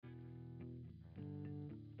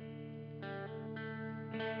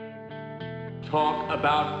Talk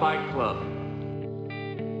about Fight Club.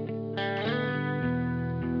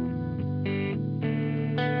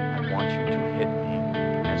 I want you to hit me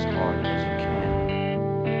as hard as you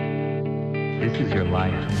can. This is your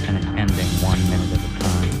life, and it's ending 1 minute at a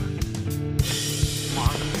time.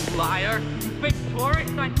 Mark, liar! You fake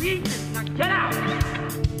tourist! I need this! Now get out!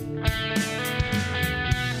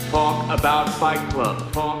 Talk about Fight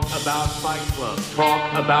Club. Talk about Fight Club.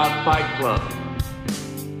 Talk about Fight Club.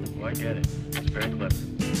 Oh, I get it. It's very clever. Does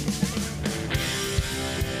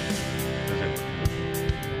it?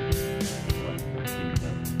 What? Keep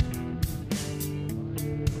clever.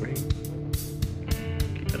 Great.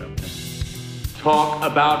 Keep it up then. Talk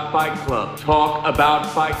about Fight Club. Talk about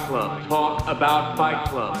Fight Club. Talk about Fight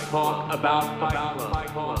Club. Talk about Fight Club.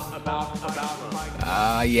 Talk about Fight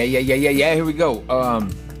Club. Yeah. Here we go.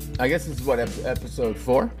 I guess this is what episode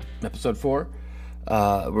 4. Episode 4.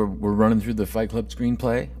 We're running through the Fight Club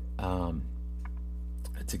screenplay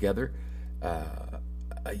together.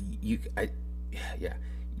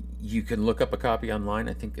 You can look up a copy online.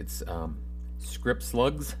 I think it's Script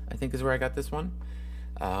Slugs, I think is where I got this one.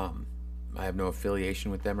 I have no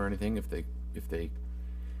affiliation with them or anything. If they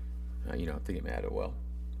get mad at well.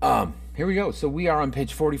 Here we go. So we are on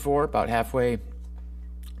page 44, about halfway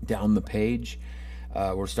down the page.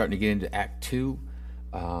 We're starting to get into Act 2.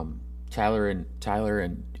 Tyler and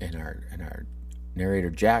our narrator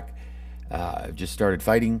Jack just started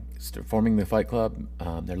fighting, forming the Fight Club.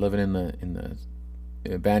 They're living in the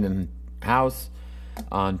abandoned house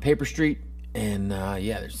on Paper Street, and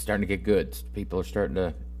they're starting to get good. People are starting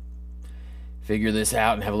to figure this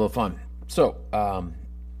out and have a little fun. So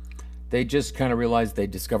they just kind of realized they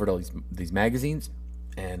discovered all these magazines,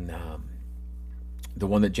 and the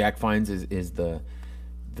one that Jack finds is the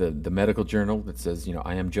medical journal that says,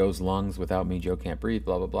 I am Joe's lungs. Without me, Joe can't breathe,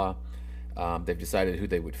 blah, blah, blah. They've decided who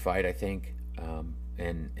they would fight, I think,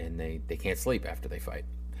 and they can't sleep after they fight,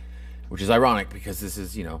 which is ironic because this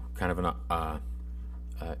is, kind of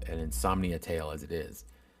an insomnia tale as it is.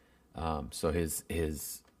 So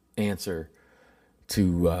his answer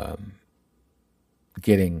to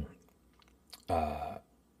getting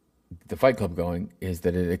the Fight Club going is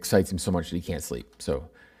that it excites him so much that he can't sleep. So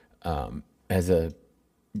as a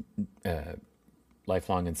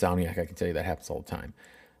lifelong insomniac, I can tell you that happens all the time.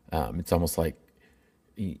 It's almost like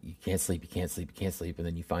you can't sleep, and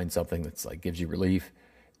then you find something that's like gives you relief,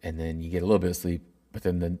 and then you get a little bit of sleep, but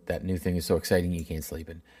then that new thing is so exciting you can't sleep.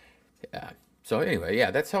 And so anyway,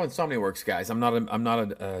 that's how insomnia works, guys. I'm not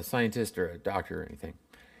a scientist or a doctor or anything,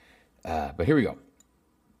 but here we go.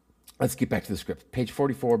 Let's get back to the script. Page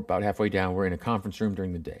 44, about halfway down. We're in a conference room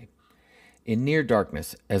during the day. In near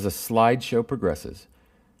darkness, as a slideshow progresses,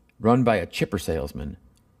 run by a chipper salesman,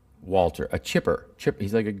 Walter.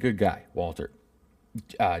 He's like a good guy, Walter.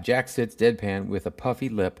 Jack sits deadpan with a puffy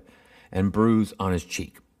lip and bruise on his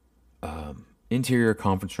cheek. Interior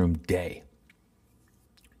conference room day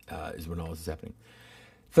is when all this is happening.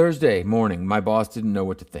 Thursday morning, my boss didn't know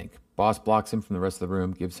what to think. Boss blocks him from the rest of the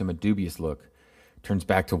room, gives him a dubious look, turns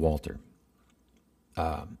back to Walter.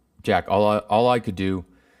 Jack, all I could do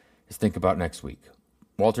is think about next week.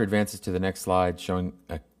 Walter advances to the next slide, showing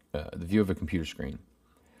the view of a computer screen.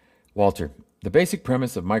 Walter, the basic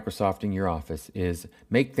premise of Microsofting your office is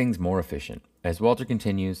make things more efficient. As Walter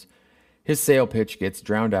continues, his sale pitch gets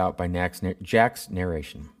drowned out by Jack's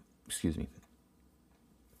narration. Excuse me.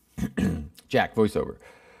 Jack, voiceover.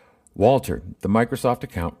 Walter, the Microsoft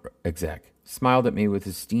account exec, smiled at me with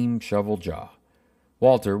his steam shovel jaw.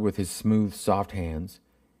 Walter, with his smooth, soft hands.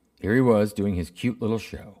 Here he was, doing his cute little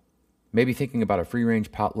show. Maybe thinking about a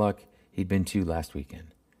free-range potluck he'd been to last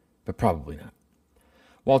weekend. But probably not.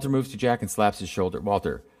 Walter moves to Jack and slaps his shoulder.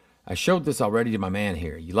 Walter, I showed this already to my man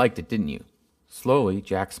here. You liked it, didn't you? Slowly,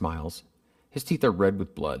 Jack smiles. His teeth are red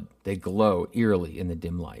with blood. They glow eerily in the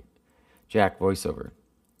dim light. Jack, voiceover.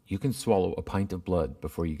 You can swallow a pint of blood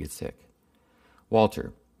before you get sick.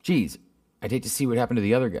 Walter, geez, I'd hate to see what happened to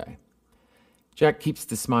the other guy. Jack keeps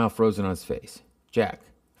the smile frozen on his face. Jack,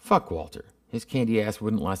 fuck Walter. His candy ass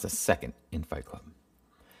wouldn't last a second in Fight Club.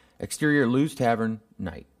 Exterior Lou's Tavern,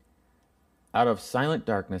 night. Out of silent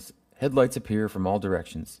darkness, headlights appear from all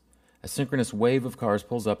directions. A synchronous wave of cars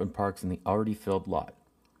pulls up and parks in the already filled lot.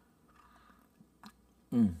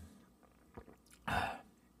 I'm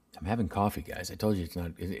having coffee, guys. I told you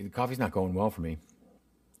coffee's not going well for me.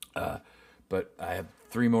 But I have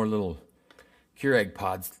 3 more little Keurig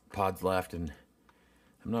pods left, and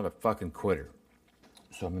I'm not a fucking quitter.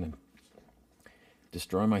 So I'm going to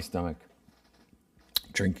destroy my stomach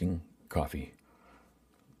drinking coffee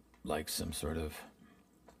like some sort of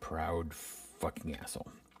proud fucking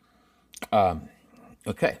asshole.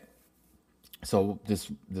 Okay. So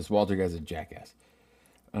this Walter guy's a jackass.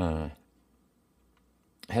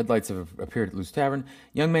 Headlights have appeared at Lou's Tavern.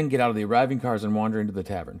 Young men get out of the arriving cars and wander into the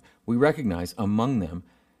tavern. We recognize among them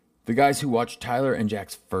the guys who watched Tyler and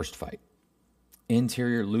Jack's first fight.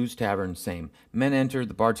 Interior, Lou's Tavern, same. Men enter.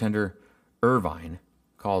 The bartender, Irvine,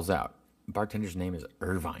 calls out. The bartender's name is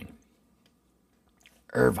Irvine.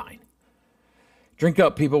 Irvine. Drink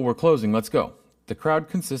up, people. We're closing. Let's go. The crowd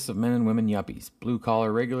consists of men and women yuppies,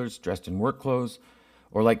 blue-collar regulars dressed in work clothes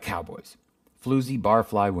or like cowboys, floozy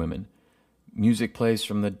barfly women. Music plays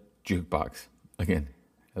from the jukebox. Again,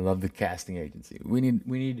 I love the casting agency. We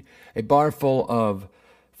need a bar full of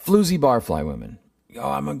floozy barfly women. Oh,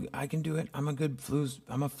 I can do it. I'm a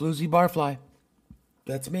floozy barfly.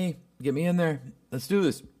 That's me. Get me in there. Let's do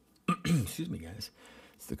this. Excuse me, guys.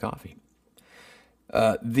 It's the coffee.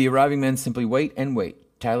 The arriving men simply wait and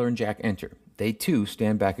wait. Tyler and Jack enter. They, too,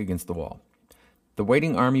 stand back against the wall. The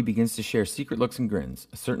waiting army begins to share secret looks and grins.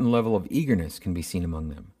 A certain level of eagerness can be seen among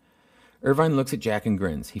them. Irvine looks at Jack and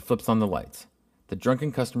grins. He flips on the lights. The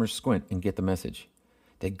drunken customers squint and get the message.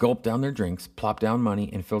 They gulp down their drinks, plop down money,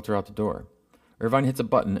 and filter out the door. Irvine hits a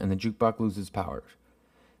button, and the jukebox loses power.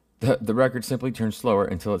 The record simply turns slower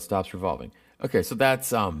until it stops revolving. Okay, so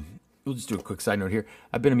that's... We'll just do a quick side note here.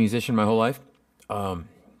 I've been a musician my whole life. I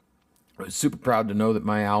was super proud to know that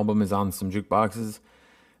my album is on some jukeboxes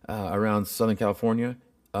around Southern California.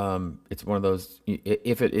 It's one of those...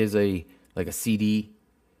 If it is a CD...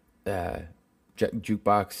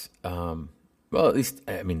 jukebox. Well, at least,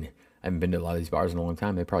 I mean, I haven't been to a lot of these bars in a long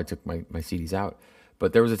time. They probably took my CDs out.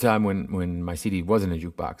 But there was a time when my CD wasn't a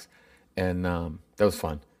jukebox. And that was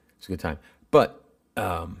fun. It was a good time. But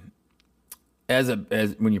as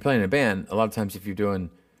when you're playing in a band, a lot of times if you're doing,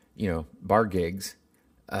 bar gigs,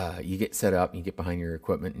 you get set up, and you get behind your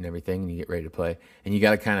equipment and everything, and you get ready to play. And you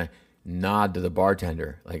got to kind of nod to the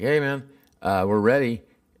bartender. Like, hey, man, we're ready.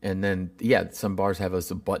 And then, some bars have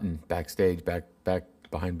a button backstage, back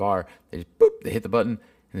behind bar. They just, boop, they hit the button,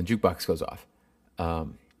 and the jukebox goes off.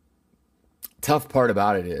 Tough part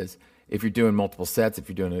about it is, if you're doing multiple sets, if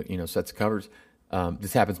you're doing, sets of covers,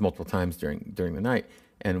 this happens multiple times during the night.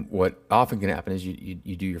 And what often can happen is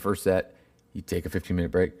you do your first set, you take a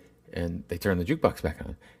 15-minute break, and they turn the jukebox back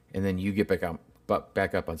on. And then you get back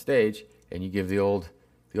up on stage, and you give the old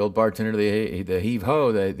bartender the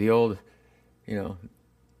heave-ho, the old,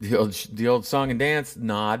 the old song and dance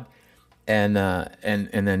nod, and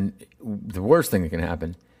then the worst thing that can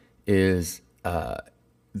happen is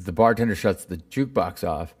the bartender shuts the jukebox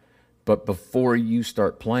off, but before you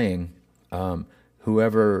start playing,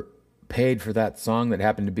 whoever paid for that song that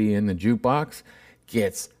happened to be in the jukebox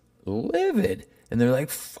gets livid, and they're like,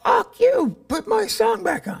 "Fuck you! Put my song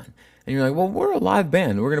back on." And you're like, well, we're a live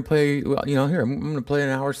band. We're going to play, here, I'm going to play an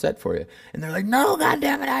hour set for you. And they're like, no,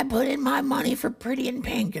 goddammit, I put in my money for Pretty in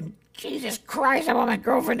Pink. And Jesus Christ, I want my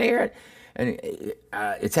girlfriend to hear it. And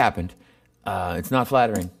it's happened. It's not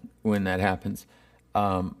flattering when that happens.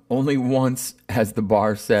 Only once has the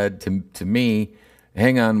bar said to me,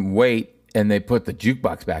 hang on, wait, and they put the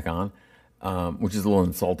jukebox back on, which is a little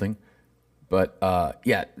insulting. But,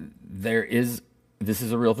 this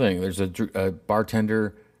is a real thing. There's a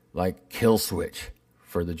bartender... kill switch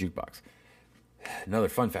for the jukebox. Another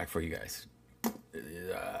fun fact for you guys.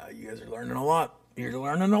 You guys are learning a lot. You're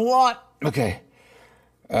learning a lot. Okay.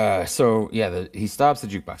 He stops the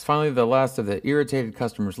jukebox. Finally, the last of the irritated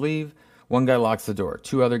customers leave. One guy locks the door.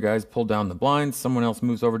 Two other guys pull down the blinds. Someone else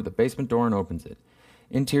moves over to the basement door and opens it.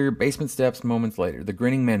 Interior basement steps moments later. The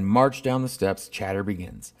grinning men march down the steps. Chatter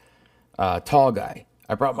begins. Tall guy.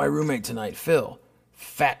 I brought my roommate tonight, Phil.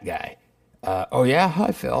 Fat guy. Oh yeah?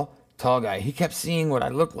 Hi, Phil. Tall guy. He kept seeing what I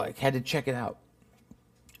looked like. Had to check it out.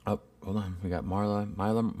 Oh, hold on. We got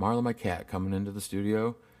Marla, my cat, coming into the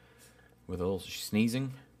studio with a little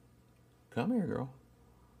sneezing. Come here, girl.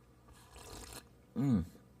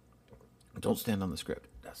 Don't stand on the script.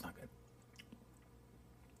 That's not good.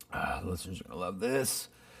 The listeners are going to love this.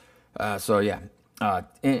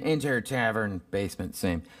 Interior tavern, basement,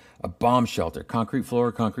 same. A bomb shelter. Concrete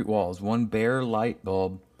floor, concrete walls. One bare light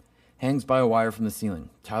bulb hangs by a wire from the ceiling.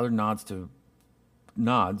 Tyler nods to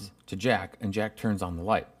Jack, and Jack turns on the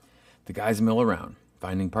light. The guys mill around,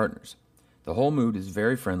 finding partners. The whole mood is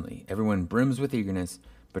very friendly. Everyone brims with eagerness,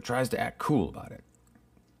 but tries to act cool about it.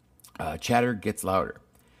 Chatter gets louder.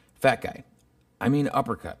 Fat guy. I mean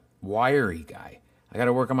uppercut. Wiry guy. I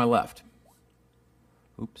gotta work on my left.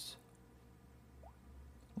 Oops.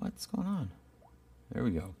 What's going on? There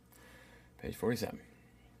we go. Page 47.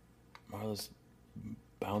 Marla's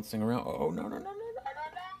bouncing around. Oh, no.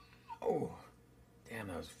 Oh, damn,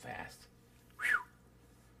 that was fast.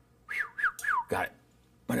 Got it.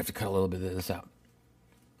 Might have to cut a little bit of this out.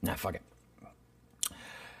 Nah, fuck it.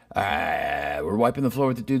 We're wiping the floor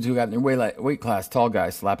with the dudes who got in their weight class. Tall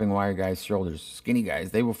guys slapping wire guys' shoulders. Skinny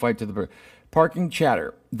guys, they will fight to the parking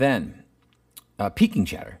chatter. Then, peaking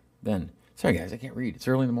chatter. Then, sorry guys, I can't read. It's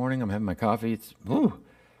early in the morning. I'm having my coffee. We'll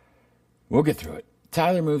get through it.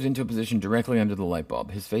 Tyler moves into a position directly under the light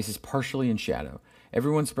bulb. His face is partially in shadow.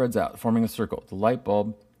 Everyone spreads out, forming a circle. The light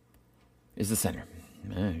bulb is the center.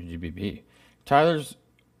 GBB. Tyler's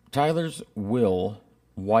will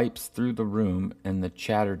wipes through the room and the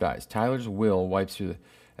chatter dies. Tyler's will wipes through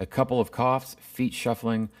a couple of coughs, feet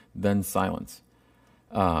shuffling, then silence.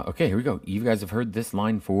 Okay, here we go. You guys have heard this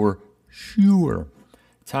line for sure.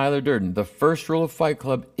 Tyler Durden. The first rule of Fight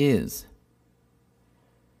Club is...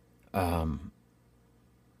 what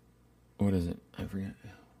is it? I forget.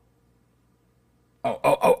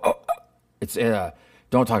 It's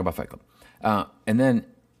don't talk about Fight Club. And then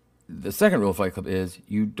the second rule of Fight Club is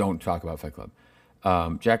you don't talk about Fight Club.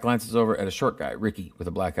 Jack glances over at a short guy, Ricky, with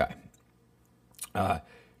a black eye.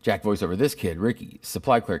 Jack voiceover, this kid, Ricky,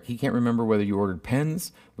 supply clerk. He can't remember whether you ordered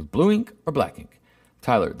pens with blue ink or black ink.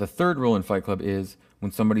 Tyler, the third rule in Fight Club is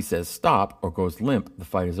when somebody says stop or goes limp, the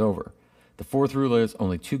fight is over. The fourth rule is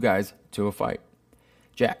only two guys to a fight.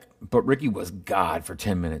 Jack, but Ricky was God for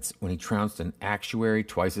 10 minutes when he trounced an actuary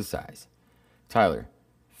twice his size. Tyler,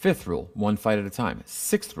 fifth rule, one fight at a time.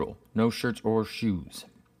 Sixth rule, no shirts or shoes.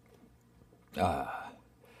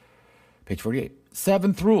 Page 48.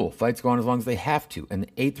 Seventh rule, fights go on as long as they have to. And the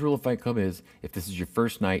eighth rule of Fight Club is, if this is your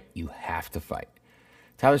first night, you have to fight.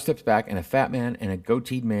 Tyler steps back, and a fat man and a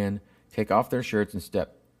goateed man take off their shirts and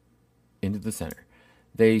step into the center.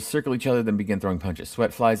 They circle each other, then begin throwing punches.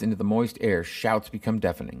 Sweat flies into the moist air. Shouts become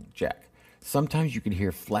deafening. Jack. Sometimes you can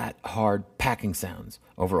hear flat, hard packing sounds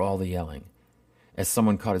over all the yelling, as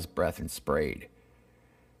someone caught his breath and sprayed.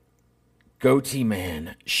 Goatee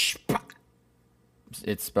man. Shpah.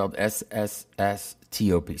 It's spelled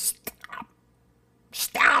S-S-S-T-O-P. Stop.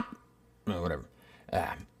 Stop. Oh, whatever.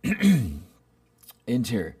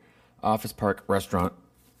 Interior. Office Park Restaurant.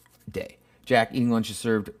 Day. Jack eating lunch is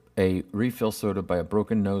served a refill soda by a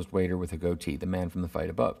broken-nosed waiter with a goatee, the man from the fight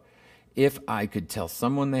above. If I could tell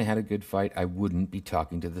someone they had a good fight, I wouldn't be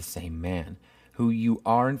talking to the same man. Who you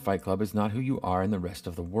are in Fight Club is not who you are in the rest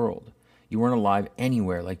of the world. You weren't alive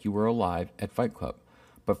anywhere like you were alive at Fight Club.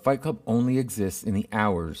 But Fight Club only exists in the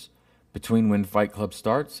hours between when Fight Club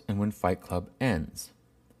starts and when Fight Club ends.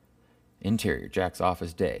 Interior, Jack's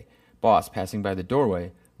office day. Boss, passing by the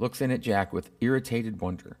doorway, looks in at Jack with irritated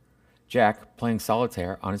wonder. Jack, playing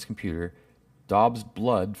solitaire on his computer, daubs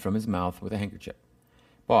blood from his mouth with a handkerchief.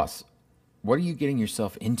 Boss, what are you getting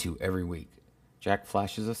yourself into every week? Jack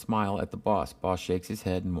flashes a smile at the boss. Boss shakes his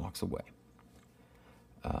head and walks away.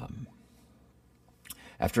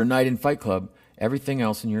 After a night in Fight Club, everything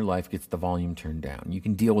else in your life gets the volume turned down. You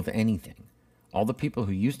can deal with anything. All the people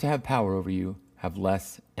who used to have power over you have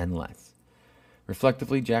less and less.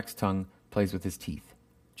 Reflectively, Jack's tongue plays with his teeth.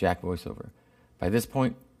 Jack voiceover. By this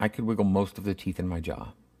point, I could wiggle most of the teeth in my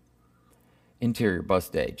jaw. Interior, bus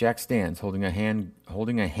day. Jack stands, holding a hand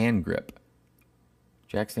grip.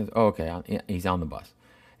 Jack stands. Oh, okay. He's on the bus.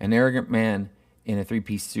 An arrogant man in a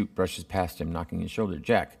three-piece suit brushes past him, knocking his shoulder.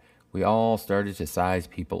 Jack, we all started to size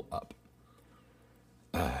people up.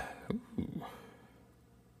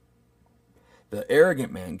 The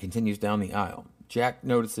arrogant man continues down the aisle. Jack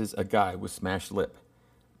notices a guy with smashed lip.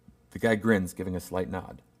 The guy grins, giving a slight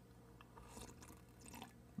nod.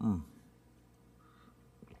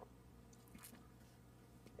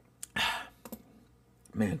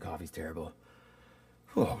 Man, coffee's terrible.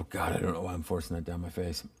 Oh, God, I don't know why I'm forcing that down my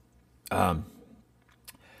face. I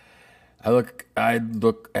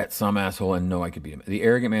look at some asshole and know I could beat him. The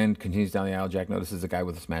arrogant man continues down the aisle. Jack notices a guy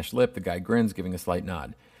with a smashed lip. The guy grins, giving a slight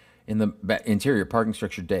nod. In the interior, parking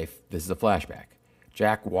structure day. This is a flashback.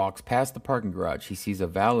 Jack walks past the parking garage. He sees a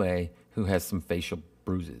valet who has some facial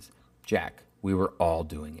bruises. Jack, we were all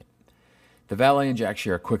doing it. The valet and Jack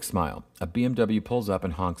share a quick smile. A BMW pulls up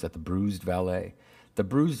and honks at the bruised valet. The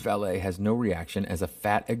bruised valet has no reaction as a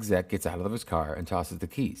fat exec gets out of his car and tosses the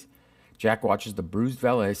keys. Jack watches the bruised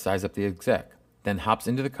valet size up the exec, then hops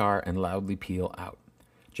into the car and loudly peel out.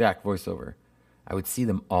 Jack, voiceover. I would see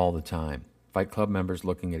them all the time. Fight Club members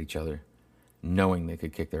looking at each other, knowing they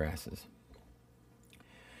could kick their asses.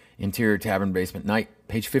 Interior tavern basement night.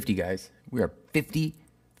 Page 50, guys. We are 50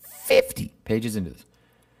 pages into this.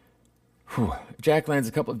 Whew. Jack lands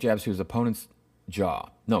a couple of jabs to his opponent's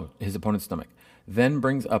his opponent's stomach. Then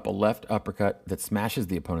brings up a left uppercut that smashes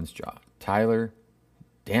the opponent's jaw. Tyler,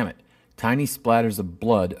 damn it. Tiny splatters of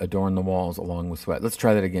blood adorn the walls along with sweat. Let's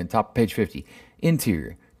try that again. Top page 50.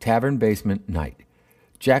 Interior, tavern basement night.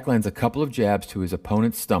 Jack lands a couple of jabs to his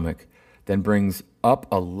opponent's stomach, then brings up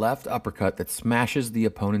a left uppercut that smashes the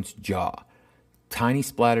opponent's jaw. Tiny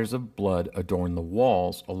splatters of blood adorn the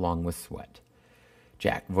walls along with sweat.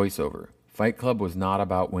 Jack, voiceover. Fight Club was not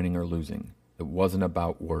about winning or losing. It wasn't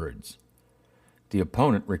about words. The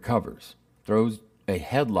opponent recovers, throws a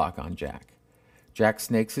headlock on Jack. Jack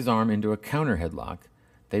snakes his arm into a counter headlock.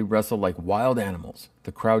 They wrestle like wild animals.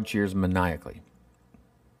 The crowd cheers maniacally.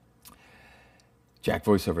 Jack,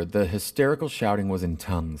 voiceover. The hysterical shouting was in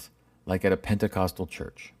tongues, like at a Pentecostal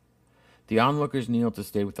church. The onlookers kneel to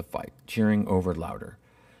stay with the fight, cheering ever louder.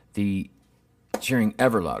 The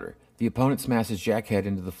opponent smashes Jack's head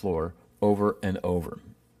into the floor over and over.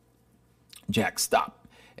 Jack, stop.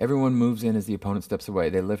 Everyone moves in as the opponent steps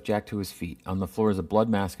away. They lift Jack to his feet. On the floor is a blood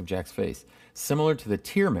mask of Jack's face, similar to the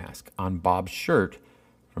tear mask on Bob's shirt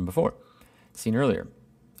from before, seen earlier.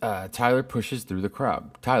 Tyler pushes through the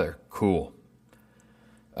crowd. Tyler, cool.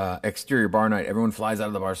 Exterior bar night. Everyone flies out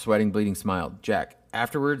of the bar, sweating, bleeding, smiled. Jack,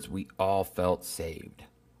 afterwards, we all felt saved.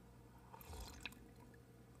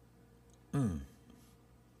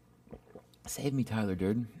 Save me, Tyler,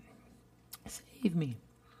 dude. Save me.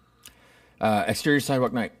 Exterior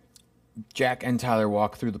sidewalk night. Jack and Tyler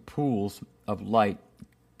walk through the pools of light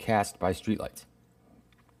cast by streetlights.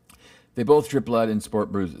 They both drip blood and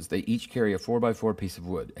sport bruises. They each carry a 4x4 piece of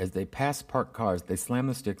wood. As they pass parked cars, they slam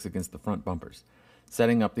the sticks against the front bumpers,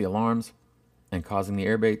 setting up the alarms and causing the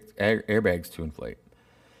airbags to inflate.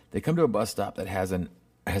 They come to a bus stop that has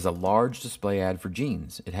a large display ad for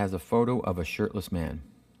jeans. It has a photo of a shirtless man.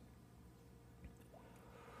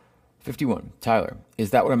 51. Tyler. Is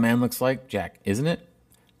that what a man looks like? Jack. Isn't it?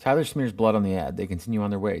 Tyler smears blood on the ad. They continue on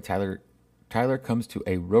their way. Tyler comes to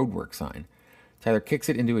a roadwork sign. Tyler kicks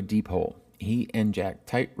it into a deep hole. He and Jack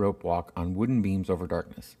tightrope walk on wooden beams over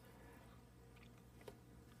darkness.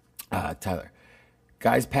 Tyler.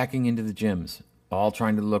 Guys packing into the gyms, all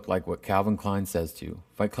trying to look like what Calvin Klein says to.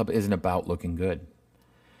 Fight Club isn't about looking good.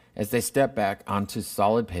 As they step back onto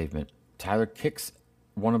solid pavement, Tyler kicks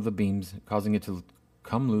one of the beams, causing it to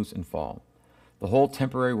come loose and fall. The whole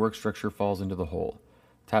temporary work structure falls into the hole.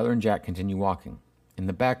 Tyler and Jack continue walking. In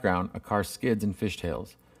the background, a car skids and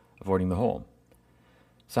fishtails, avoiding the hole.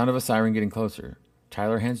 Sound of a siren getting closer.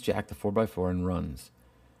 Tyler hands Jack the 4x4 and runs.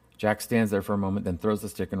 Jack stands there for a moment, then throws the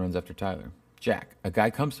stick and runs after Tyler. Jack, a guy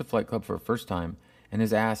comes to Fight Club for the first time, and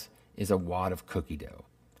his ass is a wad of cookie dough.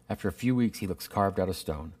 After a few weeks, he looks carved out of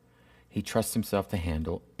stone. He trusts himself to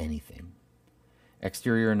handle anything.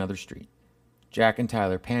 Exterior, another street. Jack and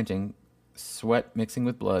Tyler, panting, sweat mixing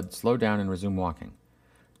with blood, slow down and resume walking.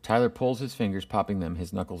 Tyler pulls his fingers, popping them.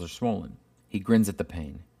 His knuckles are swollen. He grins at the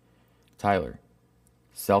pain. Tyler,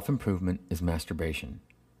 self-improvement is masturbation.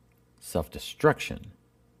 Self-destruction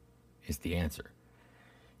is the answer.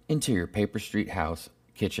 Interior, Paper Street house,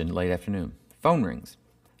 kitchen, late afternoon. Phone rings.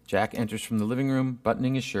 Jack enters from the living room,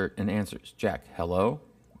 buttoning his shirt, and answers. Jack, hello?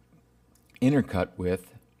 Intercut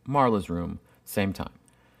with Marla's room, same time.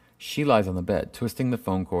 She lies on the bed, twisting the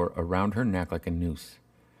phone cord around her neck like a noose.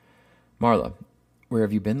 Marla, where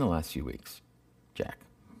have you been the last few weeks? Jack,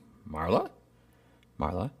 Marla?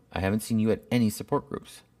 Marla, I haven't seen you at any support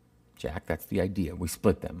groups. Jack, that's the idea. We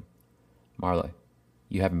split them. Marla,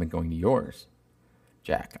 you haven't been going to yours.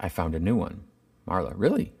 Jack, I found a new one. Marla,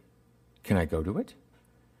 really? Can I go to it?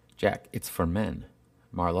 Jack, it's for men.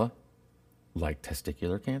 Marla, like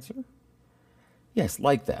testicular cancer? Yes,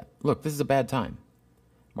 like that. Look, this is a bad time.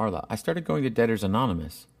 Marla, I started going to Debtors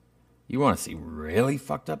Anonymous. You want to see really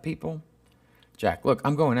fucked up people? Jack, look,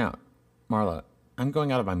 I'm going out. Marla, I'm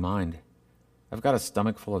going out of my mind. I've got a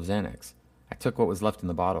stomach full of Xanax. I took what was left in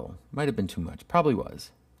the bottle. Might have been too much. Probably was.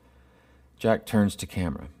 Jack turns to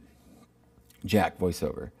camera. Jack,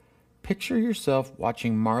 voiceover. Picture yourself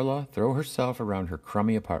watching Marla throw herself around her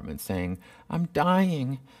crummy apartment, saying, I'm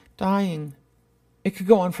dying, dying. It could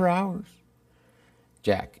go on for hours.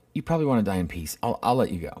 Jack, you probably want to die in peace. I'll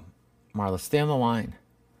let you go. Marla, stay on the line.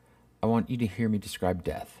 I want you to hear me describe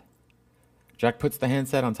death. Jack puts the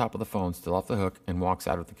handset on top of the phone, still off the hook, and walks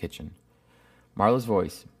out of the kitchen. Marla's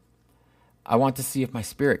voice. I want to see if my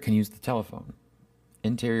spirit can use the telephone.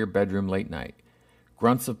 Interior bedroom, late night.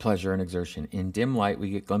 Grunts of pleasure and exertion. In dim light, we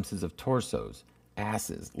get glimpses of torsos,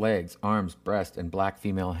 asses, legs, arms, breast, and black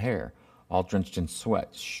female hair, all drenched in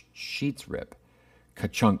sweat. Sheets rip.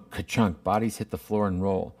 Ka-chunk, ka-chunk. Bodies hit the floor and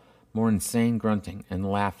roll. More insane grunting and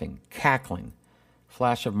laughing, cackling.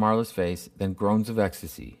 Flash of Marla's face, then groans of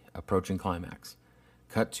ecstasy, approaching climax.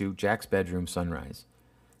 Cut to Jack's bedroom, sunrise.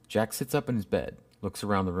 Jack sits up in his bed, looks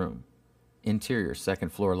around the room. Interior, second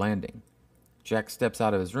floor landing. Jack steps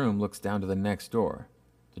out of his room, looks down to the next door.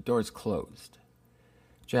 The door is closed.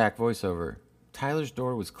 Jack, voiceover. Tyler's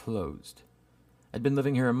door was closed. I'd been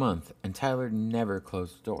living here a month, and Tyler never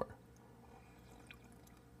closed the door.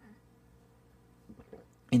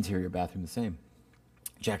 Interior bathroom the same.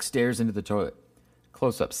 Jack stares into the toilet.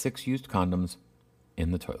 Close up, 6 used condoms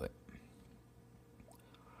in the toilet.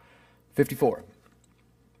 54.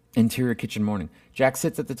 Interior kitchen morning. Jack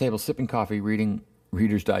sits at the table sipping coffee, reading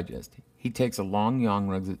Reader's Digest. He takes a long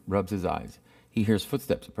yawn, rubs his eyes. He hears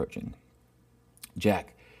footsteps approaching.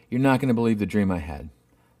 Jack, you're not going to believe the dream I had.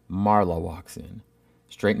 Marla walks in,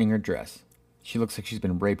 straightening her dress. She looks like she's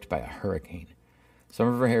been raped by a hurricane. Some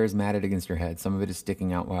of her hair is matted against her head. Some of it is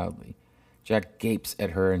sticking out wildly. Jack gapes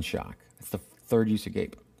at her in shock. It's the third use of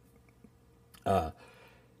gape.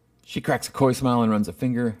 She cracks a coy smile and runs a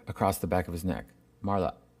finger across the back of his neck.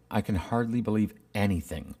 Marla, I can hardly believe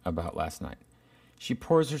anything about last night. She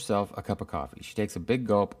pours herself a cup of coffee. She takes a big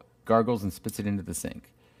gulp, gargles, and spits it into the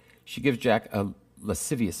sink. She gives Jack a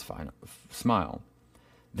lascivious smile.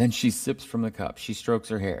 Then she sips from the cup. She strokes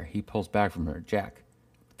her hair. He pulls back from her. Jack,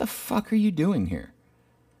 what the fuck are you doing here?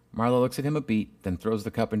 Marla looks at him a beat, then throws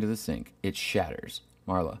the cup into the sink. It shatters.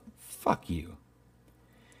 Marla, fuck you.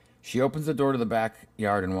 She opens the door to the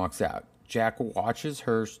backyard and walks out. Jack watches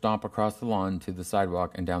her stomp across the lawn to the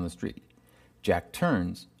sidewalk and down the street. Jack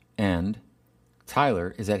turns, and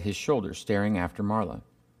Tyler is at his shoulder staring after Marla.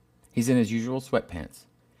 He's in his usual sweatpants.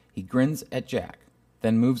 He grins at Jack,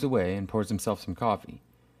 then moves away and pours himself some coffee.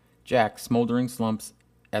 Jack, smoldering, slumps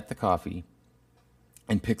at the coffee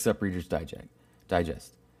and picks up Reader's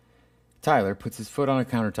Digest. Tyler puts his foot on a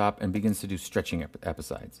countertop and begins to do stretching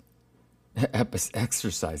exercises.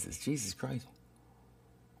 Jesus Christ.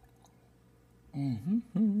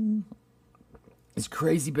 This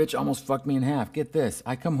crazy bitch almost fucked me in half. Get this.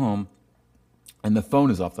 I come home, and the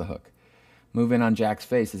phone is off the hook. Move in on Jack's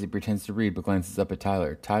face as he pretends to read but glances up at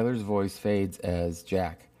Tyler. Tyler's voice fades as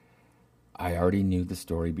Jack. I already knew the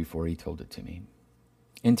story before he told it to me.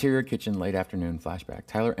 Interior kitchen, late afternoon, flashback.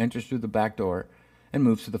 Tyler enters through the back door and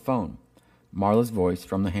moves to the phone. Marla's voice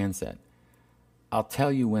from the handset. I'll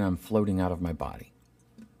tell you when I'm floating out of my body.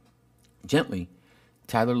 Gently,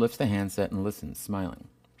 Tyler lifts the handset and listens, smiling.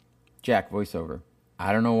 Jack, voiceover.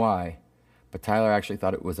 I don't know why, but Tyler actually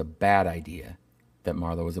thought it was a bad idea that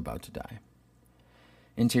Marla was about to die.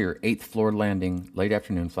 Interior, 8th floor landing, late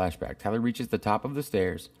afternoon, flashback. Tyler reaches the top of the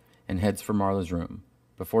stairs and heads for Marla's room.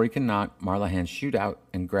 Before he can knock, Marla hands shoot out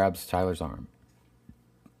and grabs Tyler's arm.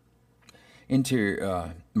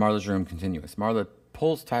 Interior, Marla's room, continuous. Marla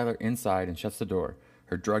pulls Tyler inside and shuts the door.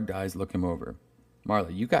 Her drugged eyes look him over.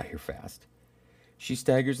 Marla, you got here fast. She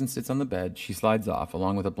staggers and sits on the bed. She slides off,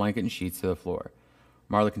 along with a blanket and sheets, to the floor.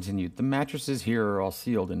 Marla continued, the mattresses here are all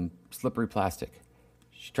sealed in slippery plastic.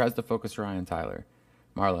 She tries to focus her eye on Tyler.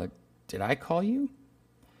 Marla, did I call you?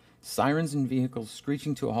 Sirens and vehicles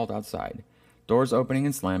screeching to a halt outside. Doors opening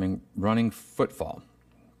and slamming, running footfall.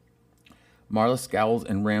 Marla scowls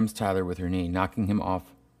and rams Tyler with her knee, knocking him off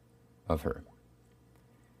of her.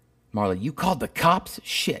 Marla, you called the cops?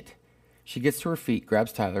 Shit. She gets to her feet,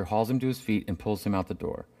 grabs Tyler, hauls him to his feet, and pulls him out the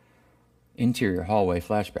door. Interior, hallway,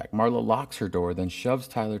 flashback. Marla locks her door, then shoves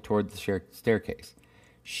Tyler toward the staircase.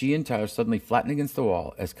 She and Tyler suddenly flatten against the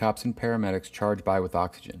wall as cops and paramedics charge by with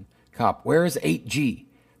oxygen. Cop, where is 8G?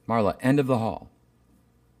 Marla, end of the hall.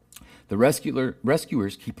 The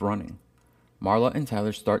rescuers keep running. Marla and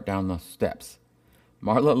Tyler start down the steps.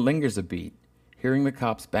 Marla lingers a beat, hearing the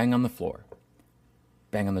cops bang on the floor.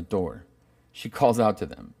 Bang on the door. She calls out to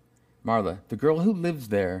them. Marla, the girl who lives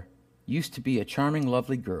there used to be a charming,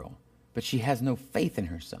 lovely girl, but she has no faith in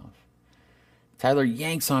herself. Tyler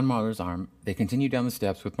yanks on Marla's arm. They continue down the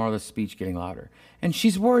steps with Marla's speech getting louder. And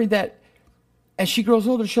she's worried that as she grows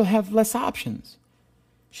older, she'll have less options.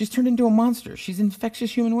 She's turned into a monster. She's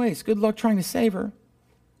infectious human waste. Good luck trying to save her.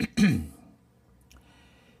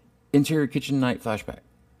 Interior kitchen night flashback.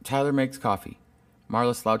 Tyler makes coffee.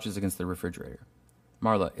 Marla slouches against the refrigerator.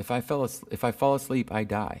 Marla, if I fall asleep, I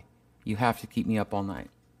die. You have to keep me up all night.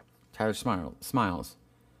 Tyler smiles.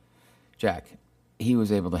 Jack, he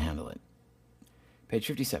was able to handle it. Page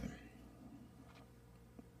 57.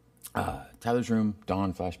 Tyler's room,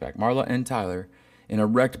 dawn flashback. Marla and Tyler in a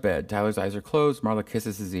wrecked bed. Tyler's eyes are closed. Marla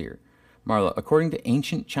kisses his ear. Marla, according to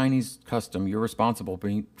ancient Chinese custom, you're responsible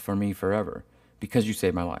for me forever because you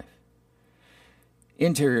saved my life.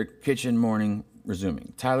 Interior kitchen morning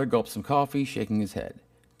resuming. Tyler gulps some coffee, shaking his head.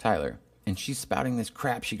 Tyler, and she's spouting this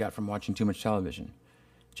crap she got from watching too much television.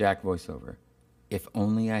 Jack, voiceover. If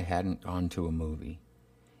only I hadn't gone to a movie.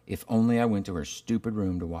 If only I went to her stupid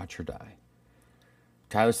room to watch her die.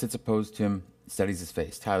 Tyler sits opposed to him, studies his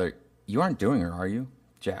face. Tyler, you aren't doing her, are you?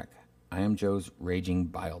 Jack, I am Joe's raging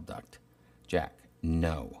bile duct. Jack,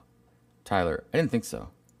 no. Tyler, I didn't think so.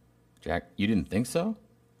 Jack, you didn't think so?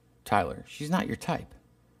 Tyler, she's not your type.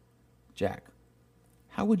 Jack,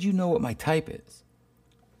 how would you know what my type is?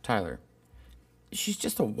 Tyler, she's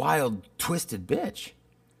just a wild, twisted bitch.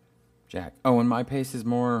 Jack, oh, and my pace is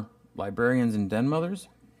more librarians and den mothers?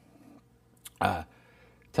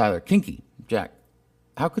 Tyler, kinky. Jack,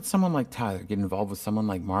 how could someone like Tyler get involved with someone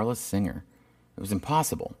like Marla Singer? It was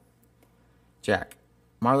impossible. Jack,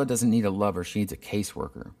 Marla doesn't need a lover, she needs a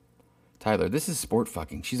caseworker. Tyler, this is sport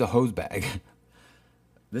fucking. She's a hose bag.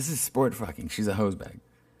 This is sport fucking. She's a hose bag.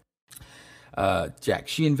 Jack,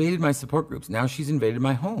 she invaded my support groups. Now she's invaded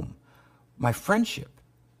my home. My friendship.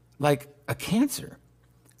 Like a cancer.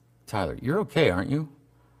 Tyler, you're okay, aren't you?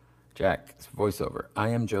 Jack, voiceover. I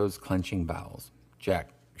am Joe's clenching bowels.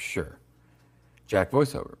 Jack, sure. Jack,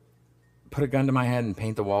 voiceover. Put a gun to my head and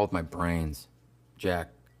paint the wall with my brains. Jack,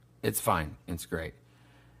 it's fine. It's great.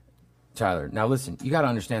 Tyler, now listen, you got to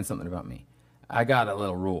understand something about me. I got a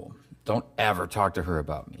little rule. Don't ever talk to her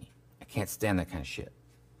about me. I can't stand that kind of shit.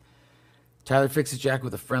 Tyler fixes Jack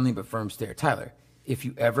with a friendly but firm stare. Tyler, if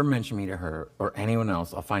you ever mention me to her or anyone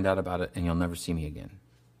else, I'll find out about it and you'll never see me again.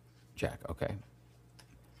 Jack, okay.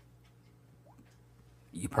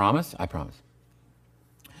 You promise? I promise.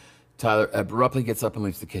 Tyler abruptly gets up and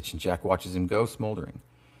leaves the kitchen. Jack watches him go, smoldering.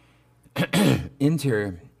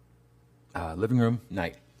 Interior, living room,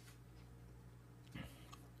 night.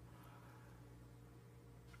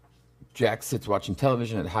 Jack sits watching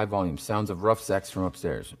television at high volume. Sounds of rough sex from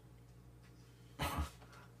upstairs.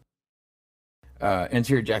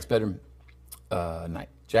 Interior, Jack's bedroom, night.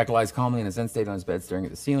 Jack lies calmly in a zen state on his bed, staring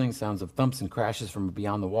at the ceiling. Sounds of thumps and crashes from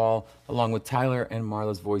beyond the wall, along with Tyler and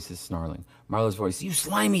Marla's voices snarling. Marla's voice, you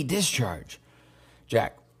slimy discharge.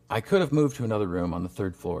 Jack, I could have moved to another room on the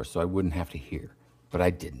 3rd floor so I wouldn't have to hear, but I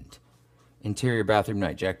didn't. Interior, bathroom,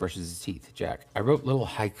 night. Jack brushes his teeth. Jack, I wrote little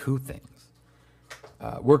haiku things.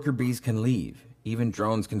 Worker bees can leave. Even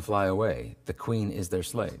drones can fly away. The queen is their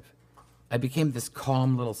slave. I became this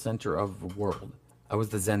calm little center of the world. I was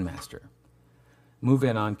the Zen master. Move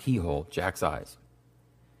in on keyhole, Jack's eyes.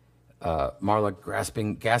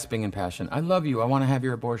 Marla gasping in passion. I love you. I want to have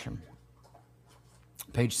your abortion.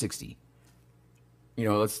 Page 60. You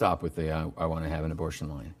know, let's stop with the I want to have an abortion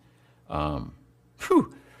line.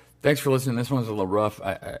 Thanks for listening. This one's a little rough.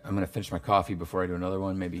 I'm going to finish my coffee before I do another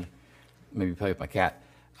one. Maybe play with my cat.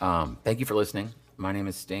 Thank you for listening. My name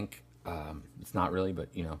is Stink. It's not really, but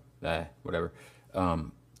you know, whatever.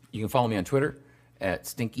 You can follow me on Twitter at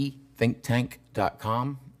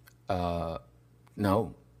stinkythinktank.com.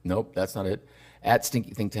 Nope, that's not it. At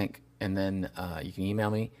stinkythinktank. And then you can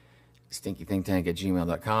email me,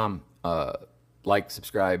 stinkythinktank@gmail.com. Like,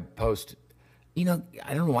 subscribe, post. You know,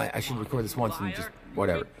 I don't know why I should record this once and just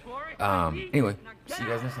whatever. Anyway, see you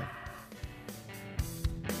guys next time.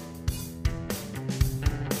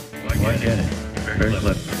 I get it. Very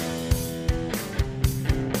clever.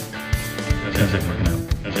 How's it working out?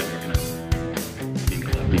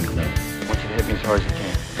 Being clever. I want you to hit me as hard as you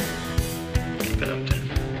can. Keep it up,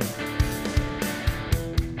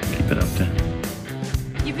 Dan.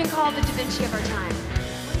 You've been called the Da Vinci of our time.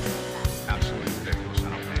 Absolutely ridiculous. I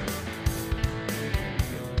don't pay.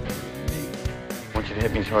 I want you to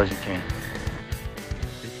hit me as hard as you can.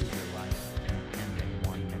 This is your life ending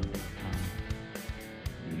 1 minute at a time.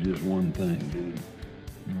 There's just one thing, dude.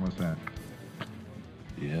 What's that?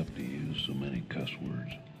 You have to use so many cuss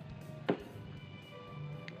words.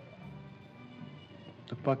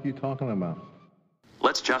 The fuck you talking about?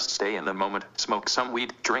 Let's just stay in the moment, smoke some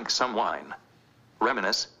weed, drink some wine.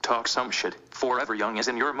 Reminisce, talk some shit, forever young is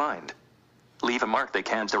in your mind. Leave a mark they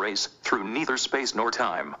can't erase, through neither space nor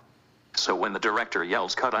time. So when the director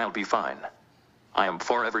yells cut, I'll be fine. I am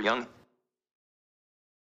forever young,